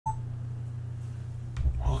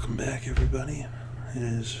Welcome back, everybody. It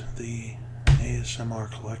is the ASMR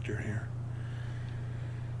Collector here.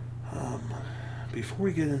 Before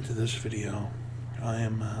we get into this video, I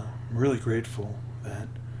am really grateful that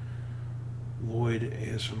Lloyd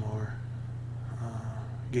ASMR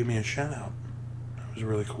gave me a shout out. That was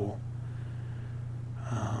really cool.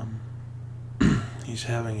 He's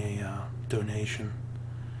having a donation.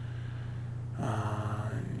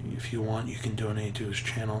 If you want, you can donate to his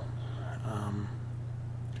channel.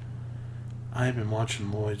 I had been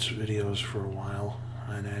watching Lloyd's videos for a while.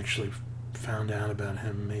 I'd actually found out about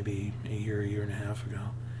him maybe a year and a half ago.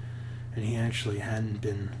 And he actually hadn't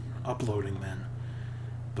been uploading then.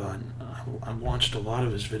 But I watched a lot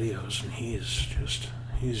of his videos, and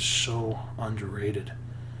he's so underrated.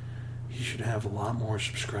 He should have a lot more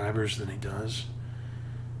subscribers than he does.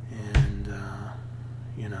 And,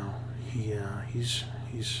 you know, he's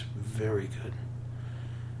very good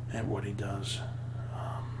at what he does.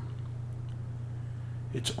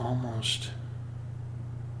 It's almost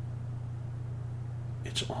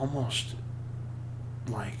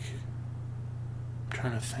like, I'm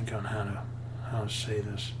trying to think on how to say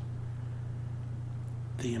this.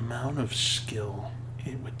 The amount of skill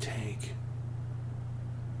it would take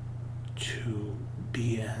to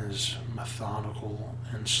be as methodical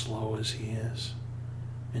and slow as he is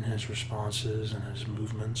in his responses and his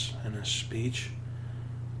movements and his speech.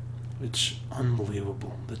 It's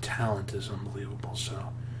unbelievable. The talent is unbelievable.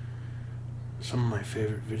 So some of my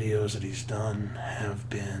favorite videos that he's done have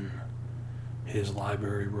been his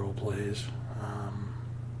library role plays,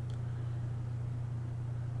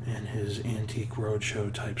 and his antique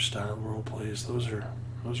roadshow type style role plays. Those are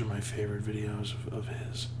my favorite videos of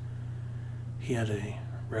his. He had a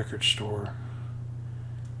record store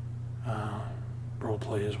role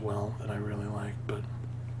play as well that I really liked, but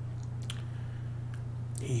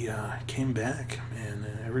he came back, and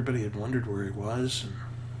everybody had wondered where he was. And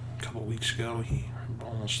a couple weeks ago,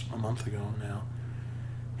 almost a month ago now,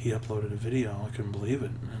 he uploaded a video. I couldn't believe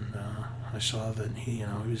it, and I saw that he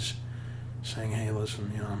was saying, "Hey,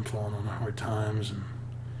 listen, I'm falling on hard times, and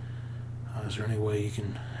is there any way you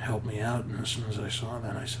can help me out?" And as soon as I saw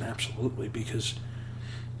that, I said, "Absolutely," because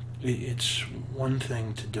it's one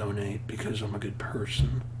thing to donate because I'm a good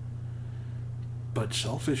person. But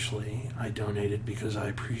selfishly, I donated because I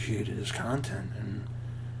appreciated his content, and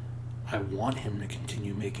I want him to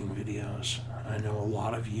continue making videos. I know a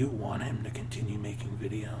lot of you want him to continue making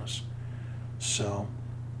videos. So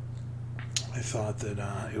I thought that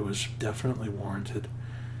it was definitely warranted.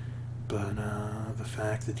 But the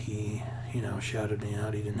fact that he, shouted me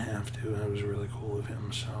out, he didn't have to, that was really cool of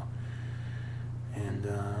him. So, and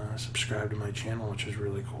subscribed to my channel, which is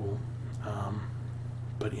really cool.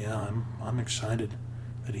 But yeah, I'm excited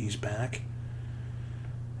that he's back,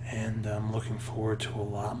 and I'm looking forward to a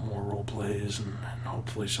lot more role plays, and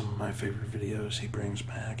hopefully some of my favorite videos he brings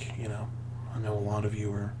back. I know a lot of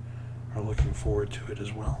you are looking forward to it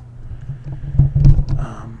as well.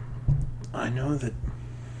 I know that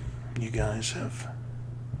you guys have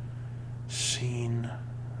seen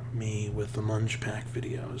me with the Munch Pack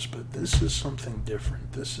videos, but this is something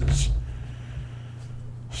different. This is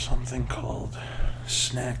something called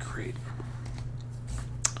Snack Crate,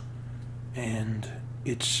 and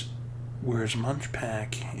it's whereas Munch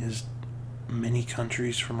Pack is many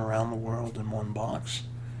countries from around the world in one box.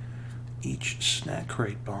 Each Snack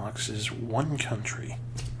Crate box is one country,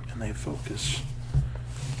 and they focus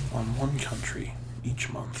on one country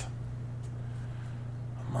each month.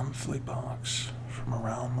 A monthly box from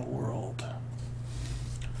around the world.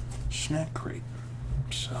 Snack Crate.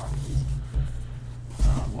 So,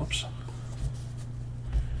 whoops.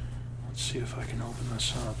 Let's see if I can open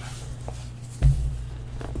this up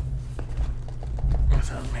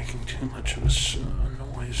without making too much of a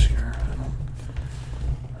noise here. I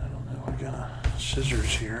don't know. I got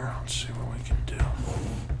scissors here. Let's see what we can do.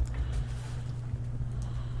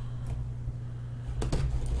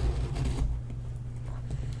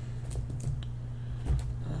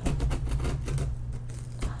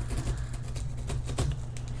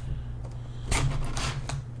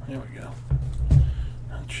 There we go.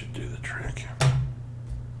 That should do the trick.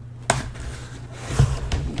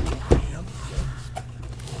 Yep.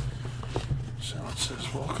 So it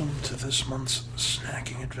says, "Welcome to this month's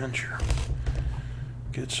snacking adventure.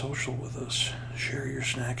 Get social with us. Share your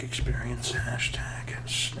snack experience.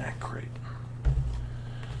 #Snack Crate."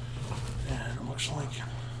 And it looks like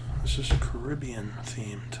this is a Caribbean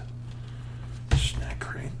themed Snack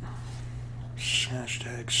Crate.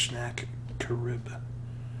 #Snack Carib.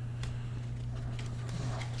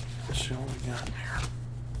 Let's see what we got in here.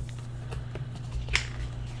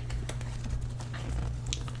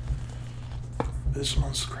 This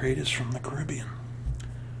month's crate is from the Caribbean.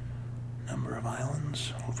 Number of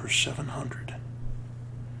islands, over 700.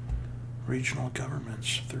 Regional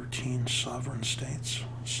governments, 13 sovereign states,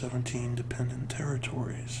 17 dependent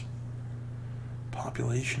territories.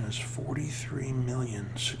 Population is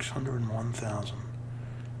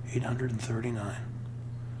 43,601,839.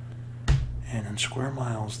 And in square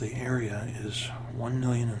miles, the area is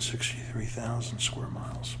 1,063,000 square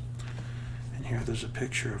miles. And here there's a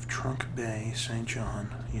picture of Trunk Bay, St.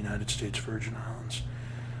 John, United States Virgin Islands.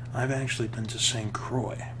 I've actually been to St.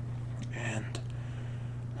 Croix, and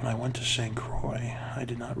when I went to St. Croix, I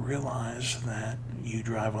did not realize that you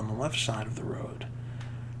drive on the left side of the road.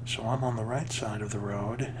 So I'm on the right side of the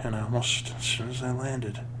road, and I almost, as soon as I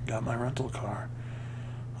landed, got my rental car,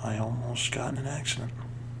 I almost got in an accident.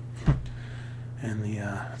 And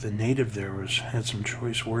the native there had some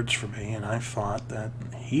choice words for me, and I thought that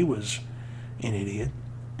he was an idiot,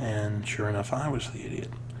 and sure enough, I was the idiot.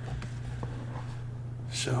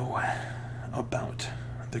 So, about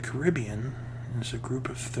the Caribbean is a group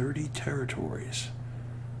of 30 territories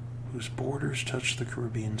whose borders touch the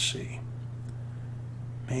Caribbean Sea.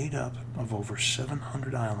 Made up of over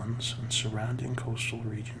 700 islands and surrounding coastal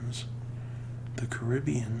regions, the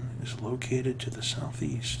Caribbean is located to the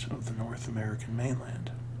southeast of the North American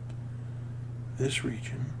mainland. This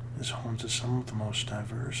region is home to some of the most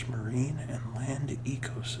diverse marine and land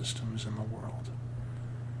ecosystems in the world.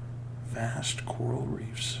 Vast coral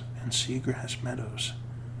reefs and seagrass meadows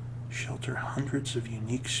shelter hundreds of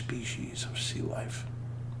unique species of sea life.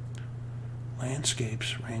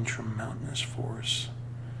 Landscapes range from mountainous forests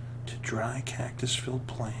to dry cactus-filled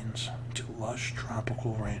plains to lush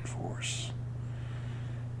tropical rainforests.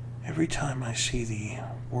 Every time I see the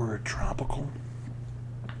word tropical,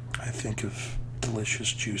 I think of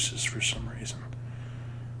delicious juices for some reason.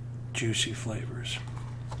 Juicy flavors.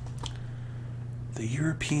 The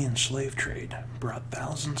European slave trade brought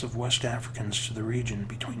thousands of West Africans to the region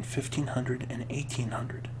between 1500 and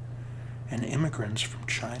 1800, and immigrants from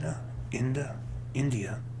China, India,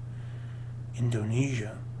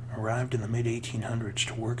 Indonesia arrived in the mid-1800s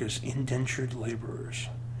to work as indentured laborers.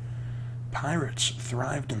 Pirates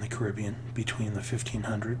thrived in the Caribbean between the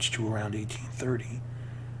 1500s to around 1830,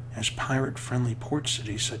 as pirate-friendly port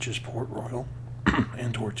cities such as Port Royal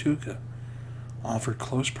and Tortuga offered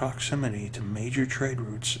close proximity to major trade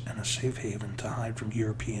routes and a safe haven to hide from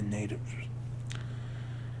European natives.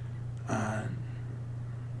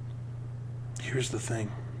 Here's the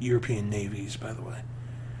thing, European navies, by the way.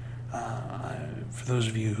 For those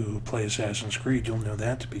of you who play Assassin's Creed, you'll know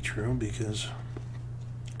that to be true because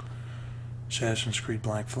Assassin's Creed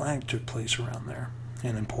Black Flag took place around there,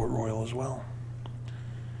 and in Port Royal as well.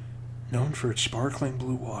 Known for its sparkling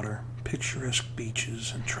blue water, picturesque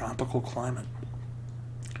beaches, and tropical climate,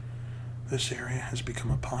 this area has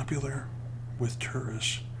become popular with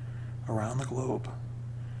tourists around the globe,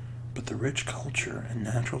 but the rich culture and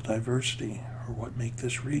natural diversity are what make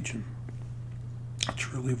this region a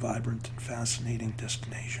truly vibrant and fascinating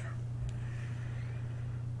destination.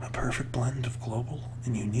 A perfect blend of global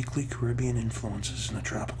and uniquely Caribbean influences in a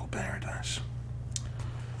tropical paradise.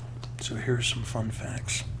 So here are some fun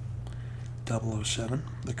facts. 007,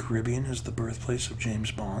 the Caribbean is the birthplace of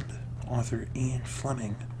James Bond. Author Ian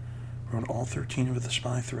Fleming wrote all 13 of the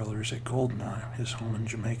spy thrillers at Goldeneye, his home in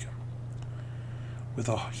Jamaica. With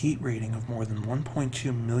a heat rating of more than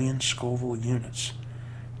 1.2 million Scoville units,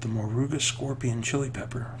 the Moruga scorpion chili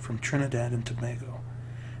pepper from Trinidad and Tobago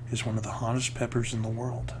is one of the hottest peppers in the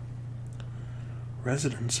world.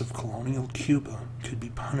 Residents of colonial Cuba could be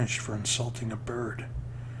punished for insulting a bird.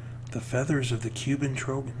 The feathers of the Cuban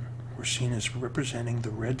trogon were seen as representing the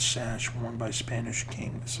red sash worn by Spanish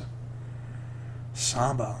kings.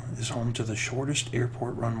 Saba is home to the shortest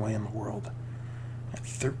airport runway in the world. At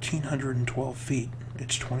 1,312 feet,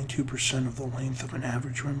 it's 22% of the length of an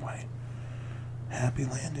average runway. Happy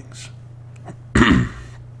landings.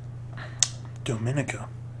 Dominica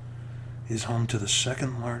is home to the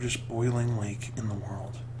second largest boiling lake in the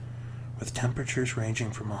world, with temperatures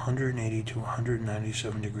ranging from 180 to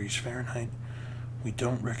 197 degrees Fahrenheit. We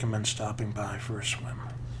don't recommend stopping by for a swim.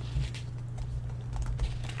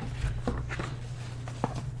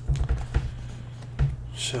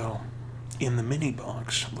 So, in the mini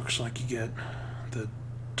box, looks like you get the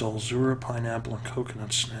Dulzura pineapple and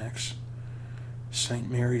coconut snacks, St.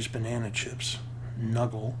 Mary's banana chips,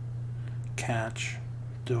 Nuggle, Catch,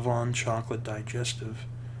 Devon chocolate digestive,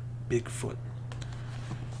 Bigfoot.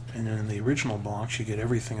 And then in the original box, you get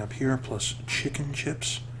everything up here, plus chicken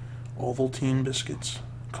chips, Ovaltine biscuits,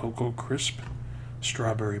 Cocoa Crisp,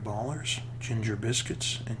 strawberry ballers, ginger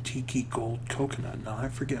biscuits, and tiki gold coconut. Now I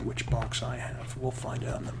forget which box I have. We'll find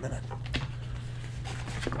out in a minute.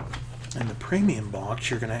 In the premium box,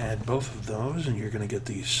 you're going to add both of those, and you're going to get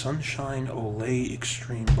the Sunshine Olay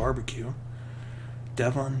Extreme Barbecue,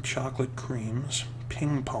 Devon Chocolate Creams,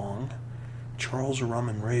 Ping Pong, Charles Rum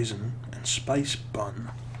and Raisin, and Spice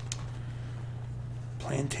Bun.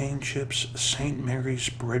 Plantain chips, St. Mary's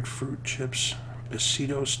breadfruit chips,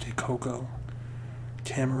 Besitos de Coco,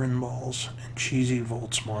 tamarind balls, and cheesy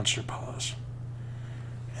Volts Monster Paws.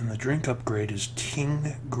 And the drink upgrade is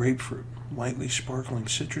Ting Grapefruit, lightly sparkling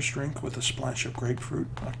citrus drink with a splash of grapefruit,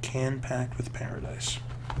 a can packed with paradise.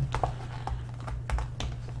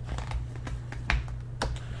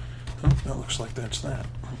 Oh, that looks like that's that.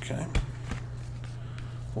 Okay.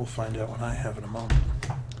 We'll find out what I have in a moment.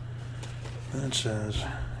 Then it says,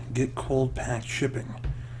 get cold packed shipping.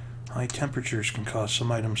 High temperatures can cause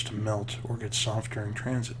some items to melt or get soft during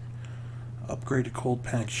transit. Upgrade to cold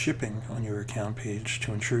packed shipping on your account page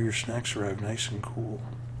to ensure your snacks arrive nice and cool.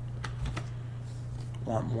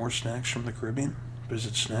 Want more snacks from the Caribbean?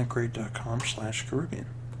 Visit snackgrade.com/Caribbean.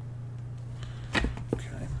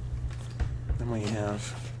 Okay. Then we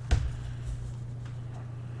have,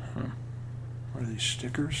 what are these,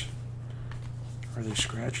 stickers? Are they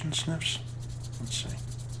scratch and sniffs? Let's see.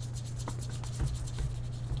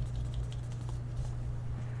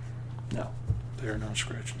 No, they are not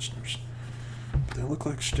scratch and sniffs. They look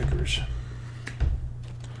like stickers.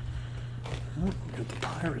 Oh, we got the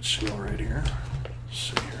pirate seal right here. Let's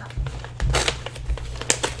see here.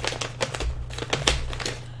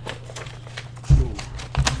 Ooh.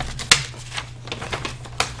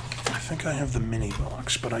 I think I have the mini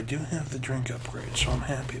box, but I do have the drink upgrade, so I'm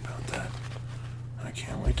happy about that. I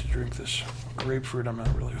can't wait to drink this. Grapefruit I'm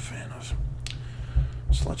not really a fan of.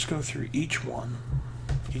 So let's go through each one,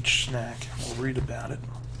 each snack. We'll read about it.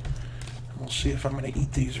 And we'll see if I'm going to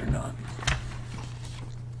eat these or not.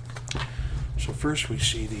 So first we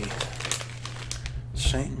see the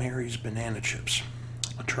St. Mary's Banana Chips.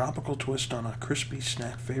 A tropical twist on a crispy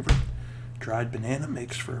snack favorite. Dried banana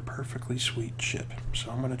makes for a perfectly sweet chip.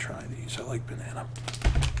 So I'm going to try these. I like banana.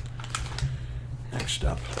 Next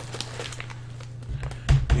up,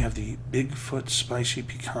 we have the Bigfoot Spicy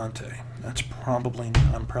Picante. I'm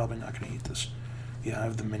probably not going to eat this. Yeah, I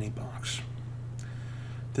have the mini box.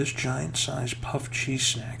 This giant-sized puffed cheese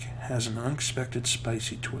snack has an unexpected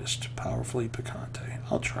spicy twist, powerfully picante.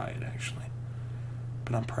 I'll try it, actually.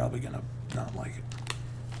 But I'm probably going to not like it.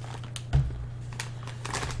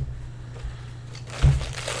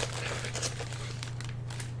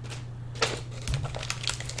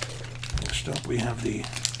 Next up, we have the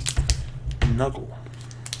Nuggle.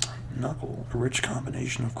 Nuggle, a rich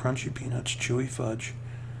combination of crunchy peanuts, chewy fudge,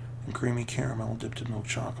 and creamy caramel dipped in milk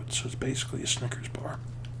chocolate. So it's basically a Snickers bar.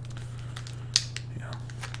 Yeah,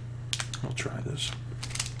 we'll try this.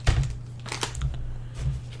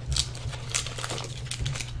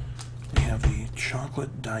 We have the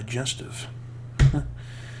chocolate digestive.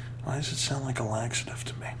 Why does it sound like a laxative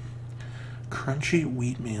to me? Crunchy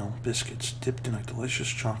wheatmeal biscuits dipped in a delicious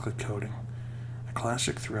chocolate coating. A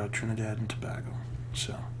classic throughout Trinidad and Tobago.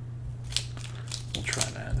 So we'll try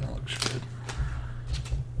that. That looks good.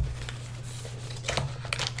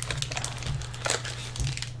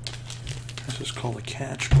 This is called a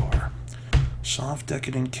Catch Bar. Soft,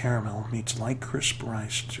 decadent caramel meets light, crisp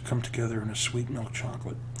rice to come together in a sweet milk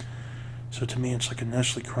chocolate. So to me, it's like a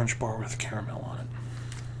Nestle Crunch bar with caramel on it.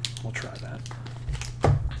 We'll try that.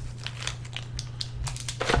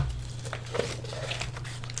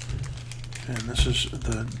 And this is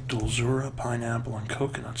the Dulzura pineapple and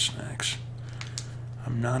coconut snacks.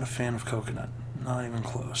 I'm not a fan of coconut, not even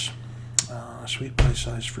close. Sweet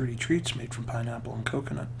bite-sized fruity treats made from pineapple and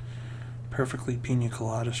coconut. Perfectly pina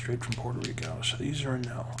colada straight from Puerto Rico. So these are a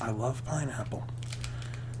no. I love pineapple,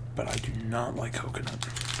 but I do not like coconut.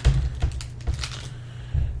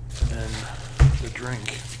 And then the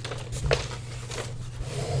drink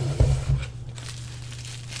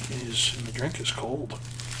is cold.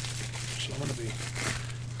 So I'm going to be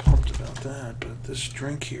pumped about that. But this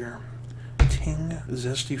drink here, Ting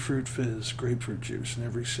Zesty Fruit Fizz, grapefruit juice in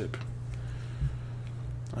every sip.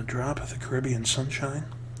 A drop of the Caribbean sunshine.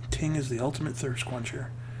 Ting is the ultimate thirst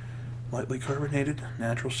quencher. Lightly carbonated,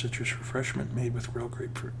 natural citrus refreshment made with real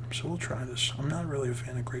grapefruit. So we'll try this. I'm not really a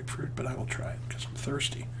fan of grapefruit, but I will try it because I'm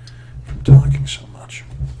thirsty from talking so much.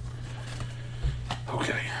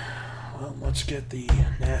 Okay, well, let's get the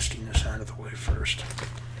nastiness out of the way first.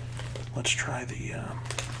 Let's try the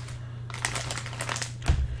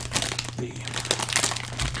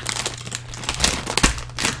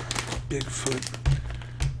Bigfoot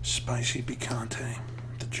Spicy picante,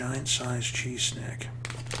 the giant-sized cheese snack.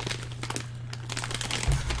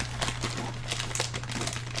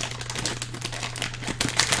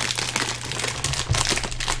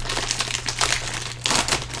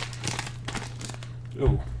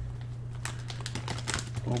 Oh.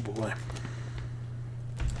 Oh boy.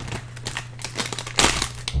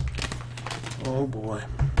 Oh boy.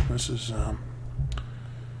 This is, I'm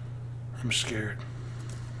scared.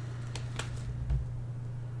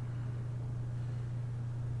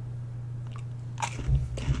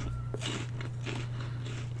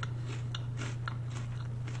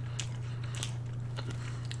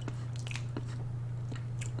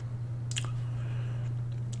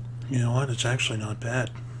 You know what? It's actually not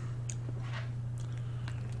bad.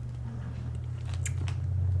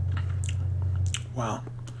 Wow.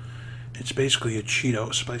 It's basically a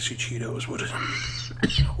Cheeto. Spicy Cheeto is what it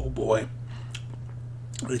is. Oh boy.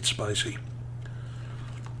 It's spicy.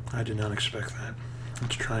 I did not expect that.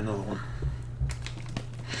 Let's try another one.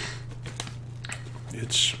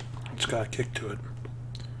 It's got a kick to it.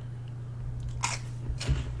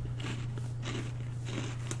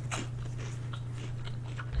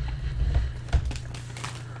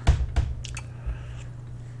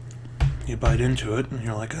 You bite into it and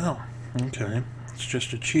you're like, oh, okay, it's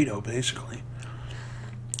just a Cheeto basically,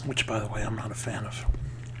 which by the way I'm not a fan of,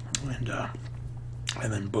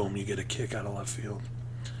 and then boom, you get a kick out of left field.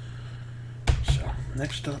 So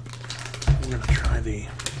next up we're going to try the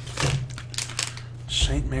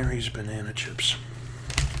St. Mary's banana chips.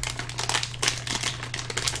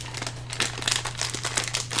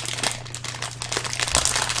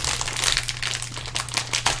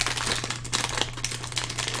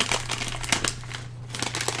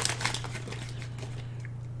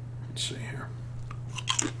 See here.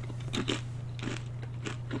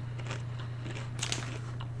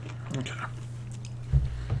 Okay.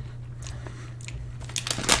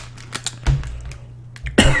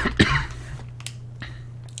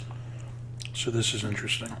 So this is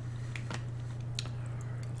interesting.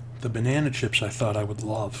 The banana chips I thought I would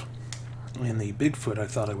love, and the Bigfoot I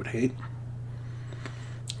thought I would hate.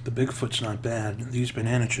 The Bigfoot's not bad. These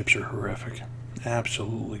banana chips are horrific.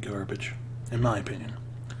 Absolutely garbage, in my opinion.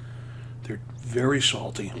 They're very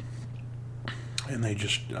salty, and I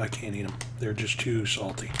can't eat them. They're just too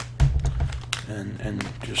salty, and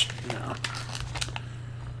just, no.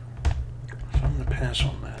 So I'm going to pass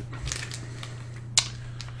on that.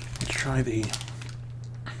 Let's try the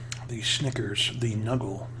Snickers, the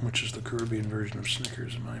Nuggle, which is the Caribbean version of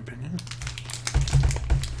Snickers, in my opinion.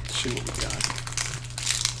 Let's see what we got.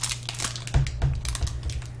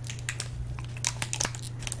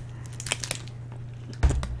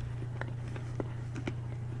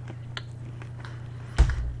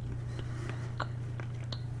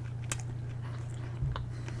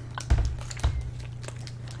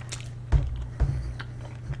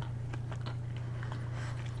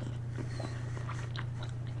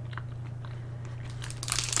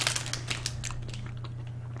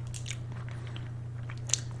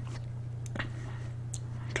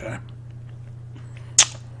 Okay.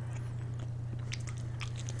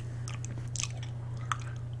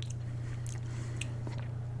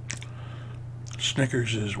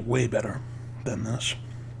 Snickers is way better than this.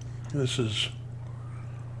 This is,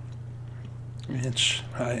 let's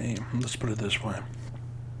put it this way.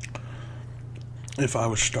 If I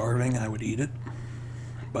was starving, I would eat it.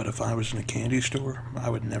 But if I was in a candy store, I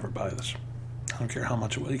would never buy this. I don't care how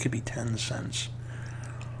much it was. It could be 10 cents.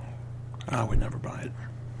 I would never buy it.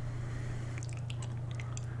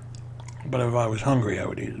 But if I was hungry, I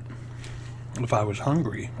would eat it. If I was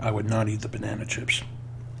hungry, I would not eat the banana chips.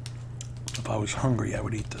 If I was hungry, I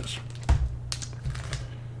would eat this.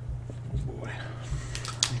 Oh boy.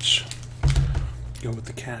 Let's go with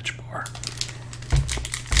the Catch bar.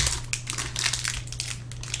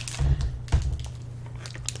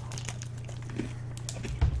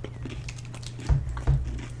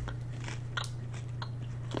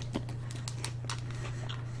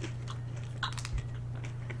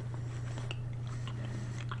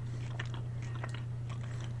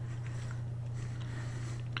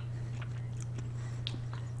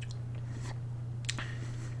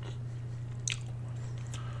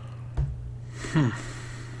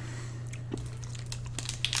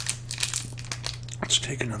 Let's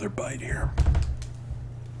take another bite here.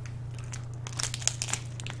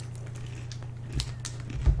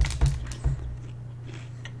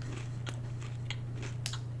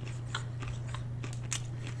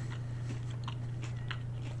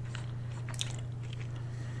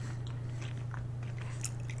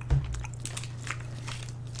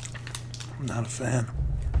 I'm not a fan.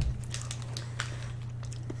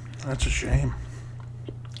 That's a shame.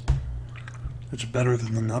 It's better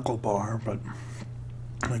than the Knuckle Bar, but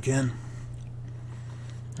again,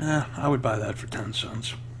 I would buy that for 10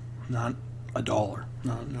 cents, not $1.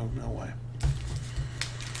 No way.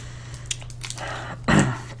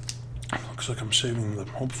 Looks like I'm saving the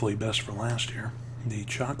hopefully best for last here. The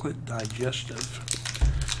chocolate digestive,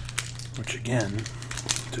 which again,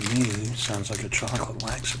 to me, sounds like a chocolate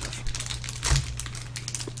laxative.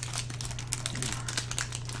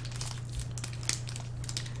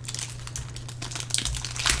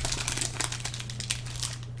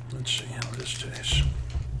 Let's see how this tastes.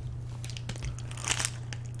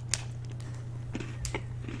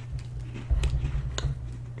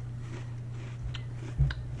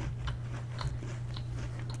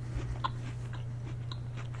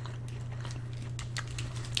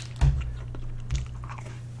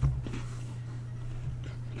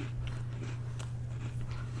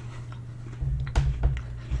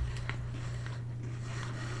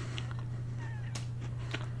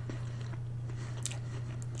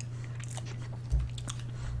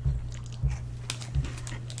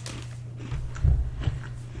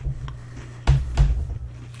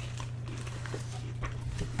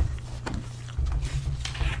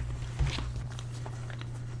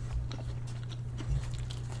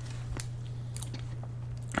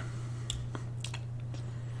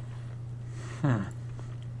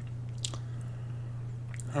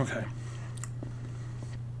 Okay.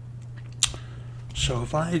 So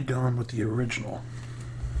if I had gone with the original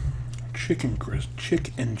chick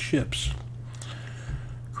and chips,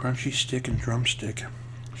 crunchy stick and drumstick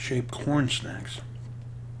shaped corn snacks,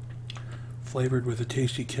 flavored with a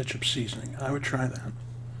tasty ketchup seasoning, I would try that.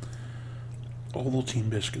 Ovaltine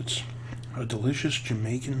biscuits, a delicious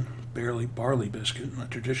Jamaican barley biscuit, a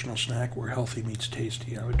traditional snack where healthy meets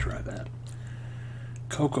tasty, I would try that.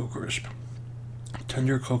 Cocoa Crisp,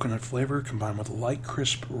 tender coconut flavor combined with light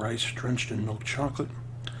crisp rice drenched in milk chocolate,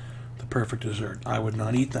 the perfect dessert. I would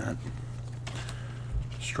not eat that.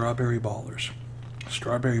 Strawberry Ballers.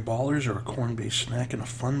 Strawberry Ballers are a corn-based snack in a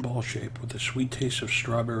fun ball shape with a sweet taste of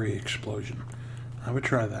strawberry explosion. I would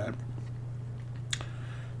try that.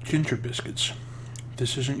 Ginger Biscuits.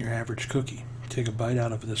 This isn't your average cookie. Take a bite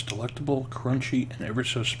out of this delectable, crunchy, and ever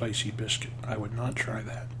so spicy biscuit. I would not try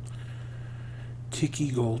that.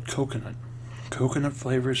 Tiki Gold Coconut. Coconut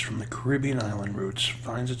flavors from the Caribbean island roots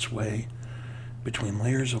finds its way between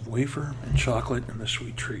layers of wafer and chocolate and the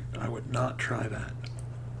sweet treat. I would not try that.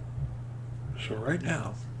 So right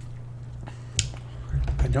now,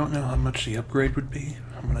 I don't know how much the upgrade would be.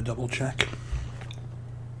 I'm going to double check.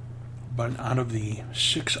 But out of the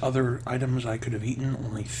 6 other items I could have eaten,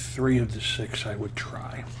 only 3 of the 6 I would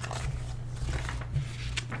try.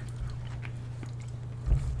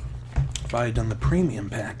 If I had done the premium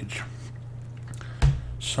package,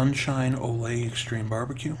 Sunshine Olay Extreme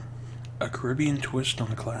Barbecue, a Caribbean twist on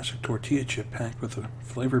the classic tortilla chip packed with a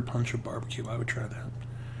flavored punch of barbecue, I would try that.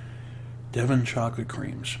 Devon Chocolate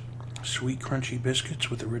Creams, sweet crunchy biscuits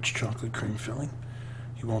with a rich chocolate cream filling.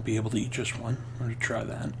 You won't be able to eat just one. I'm going to try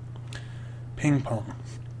that. Ping Pong.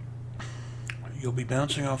 You'll be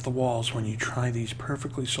bouncing off the walls when you try these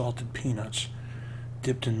perfectly salted peanuts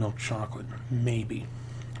dipped in milk chocolate. Maybe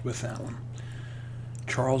with that one.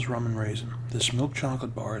 Charles Rum and Raisin. This milk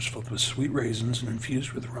chocolate bar is filled with sweet raisins and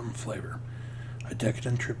infused with rum flavor. A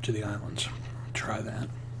decadent trip to the islands. Try that.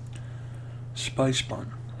 Spice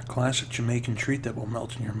Bun. A classic Jamaican treat that will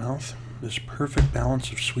melt in your mouth. This perfect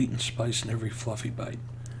balance of sweet and spice in every fluffy bite.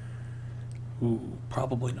 Ooh,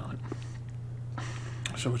 probably not.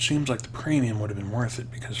 So it seems like the premium would have been worth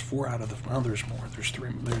it because 4 out of the... Well, there's more.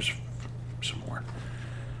 There's some more.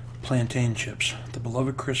 Plantain chips. The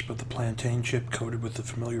beloved crisp of the plantain chip coated with the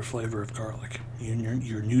familiar flavor of garlic.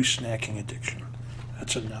 Your new snacking addiction.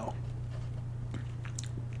 That's a no.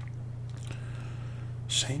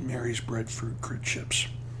 St. Mary's breadfruit grit chips.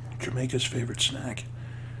 Jamaica's favorite snack.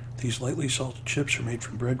 These lightly salted chips are made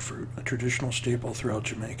from breadfruit, a traditional staple throughout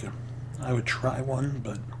Jamaica. I would try one,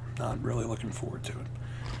 but not really looking forward to it.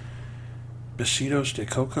 Besitos de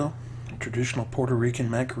Coco, a traditional Puerto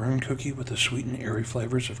Rican macaroon cookie with the sweet and airy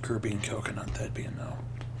flavors of Caribbean coconut. That'd be a no.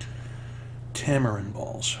 Tamarind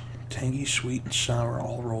balls. Tangy, sweet, and sour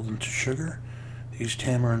all rolled into sugar. These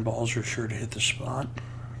tamarind balls are sure to hit the spot.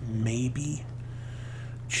 Maybe.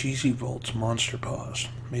 Cheesy Volts Monster Paws.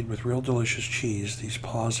 Made with real delicious cheese, these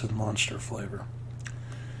paws have monster flavor.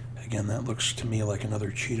 Again, that looks to me like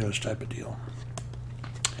another Cheetos type of deal.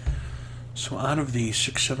 So out of the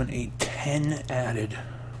 6, 7, 8, 10 added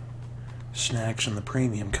snacks in the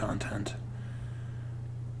premium content,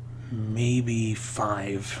 maybe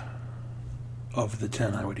 5 of the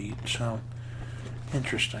 10 I would eat. So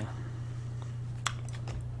Interesting.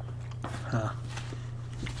 Huh.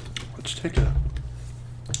 Let's take a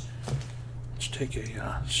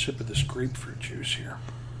sip of this grapefruit juice here.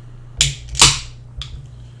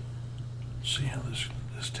 See how this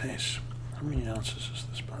tastes. How many ounces is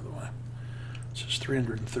this, by the way? It says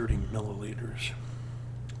 330 milliliters.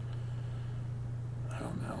 I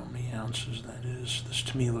don't know how many ounces that is. This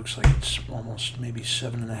to me looks like it's almost maybe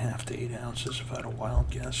 7.5 to 8 ounces if I had a wild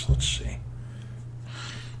guess. Let's see.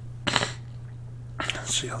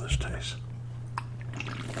 Let's see how this tastes.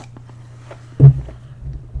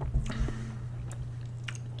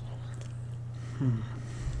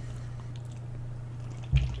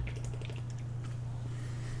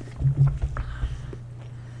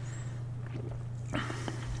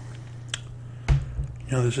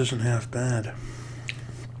 You know, this isn't half bad.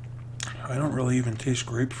 I don't really even taste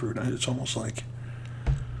grapefruit. It's almost like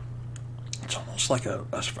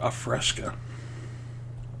a Fresca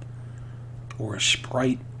or a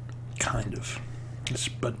Sprite, kind of.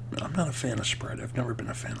 But I'm not a fan of Sprite. I've never been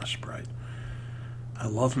a fan of Sprite. I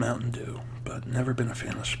love Mountain Dew, but never been a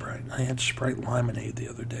fan of Sprite. I had Sprite Lemonade the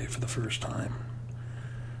other day for the first time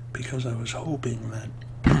because I was hoping that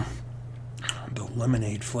the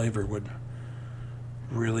lemonade flavor would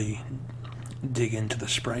really dig into the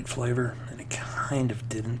Sprite flavor, and it kind of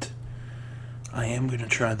didn't. I am going to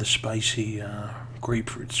try the spicy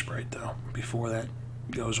grapefruit Sprite, though, before that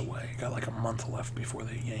goes away. Got like a month left before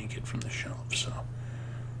they yank it from the shelf, so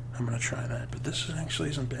I'm going to try that. But this actually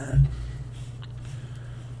isn't bad.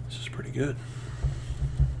 This is pretty good.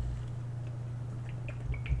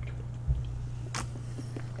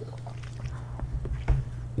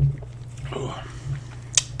 Oh.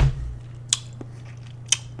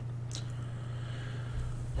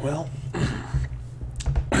 Well,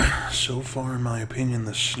 so far in my opinion,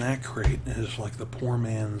 the Snack Crate is like the poor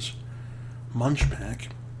man's Munch Pack,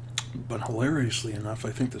 but hilariously enough, I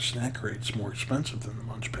think the Snack Crate's more expensive than the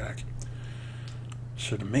Munch Pack.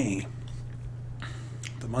 So to me,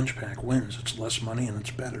 the Munch Pack wins. It's less money and it's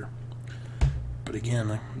better. But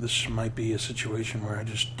again, this might be a situation where I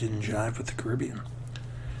just didn't jive with the Caribbean.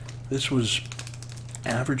 This was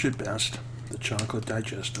average at best, the chocolate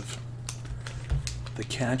digestive. The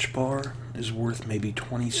Catch Bar is worth maybe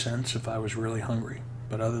 20 cents if I was really hungry,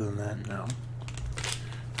 but other than that, no.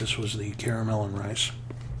 This was the caramel and rice.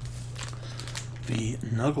 The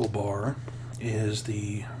Nuggle Bar is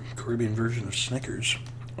the Caribbean version of Snickers,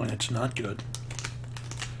 and it's not good.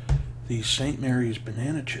 The St. Mary's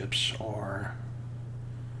banana chips are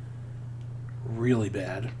really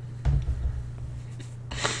bad.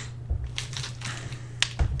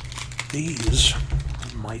 These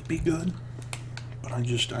might be good, but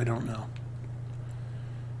I don't know.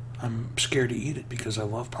 I'm scared to eat it because I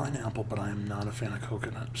love pineapple, but I am not a fan of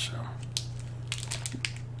coconut, so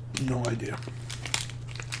no idea.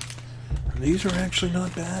 And these are actually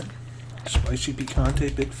not bad. Spicy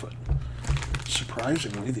Picante Bigfoot.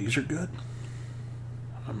 Surprisingly, these are good.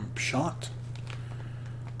 I'm shocked.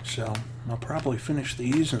 So I'll probably finish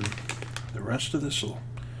these, and the rest of this will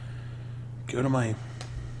go to my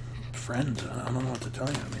friends. I don't know what to tell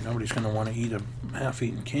you. I mean, nobody's going to want to eat a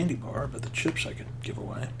half-eaten candy bar, but the chips I could give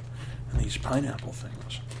away. And these pineapple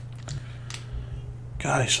things.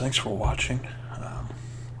 Guys, thanks for watching.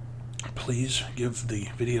 Please give the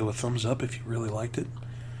video a thumbs up if you really liked it.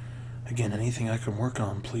 Again, anything I can work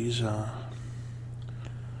on, please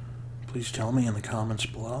tell me in the comments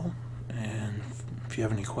below. And if you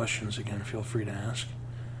have any questions, again, feel free to ask.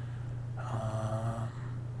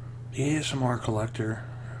 The ASMR Collector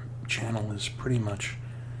channel is pretty much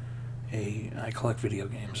I collect video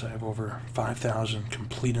games. I have over 5,000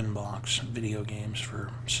 complete in-box video games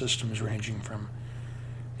for systems ranging from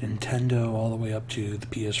Nintendo all the way up to the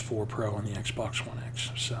PS4 Pro and the Xbox One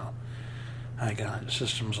X. So I got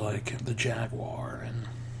systems like the Jaguar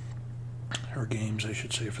or games I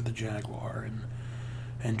should say for the Jaguar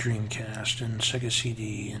and Dreamcast and Sega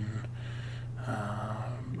CD and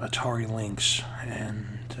Atari Lynx and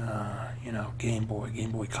Game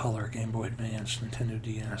Boy Color, Game Boy Advance, Nintendo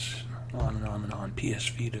DS, on and on and on, PS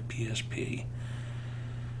Vita, PSP.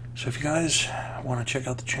 So if you guys want to check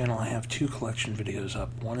out the channel, I have 2 collection videos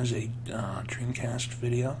up. One is a Dreamcast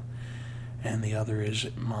video, and the other is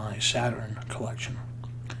my Saturn collection.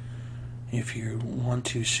 If you want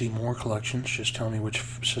to see more collections, just tell me which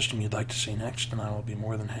system you'd like to see next, and I will be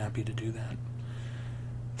more than happy to do that.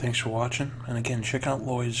 Thanks for watching, and again, check out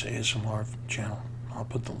Lloyd's ASMR channel. I'll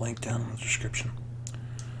put the link down in the description.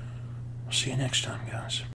 See you next time, guys.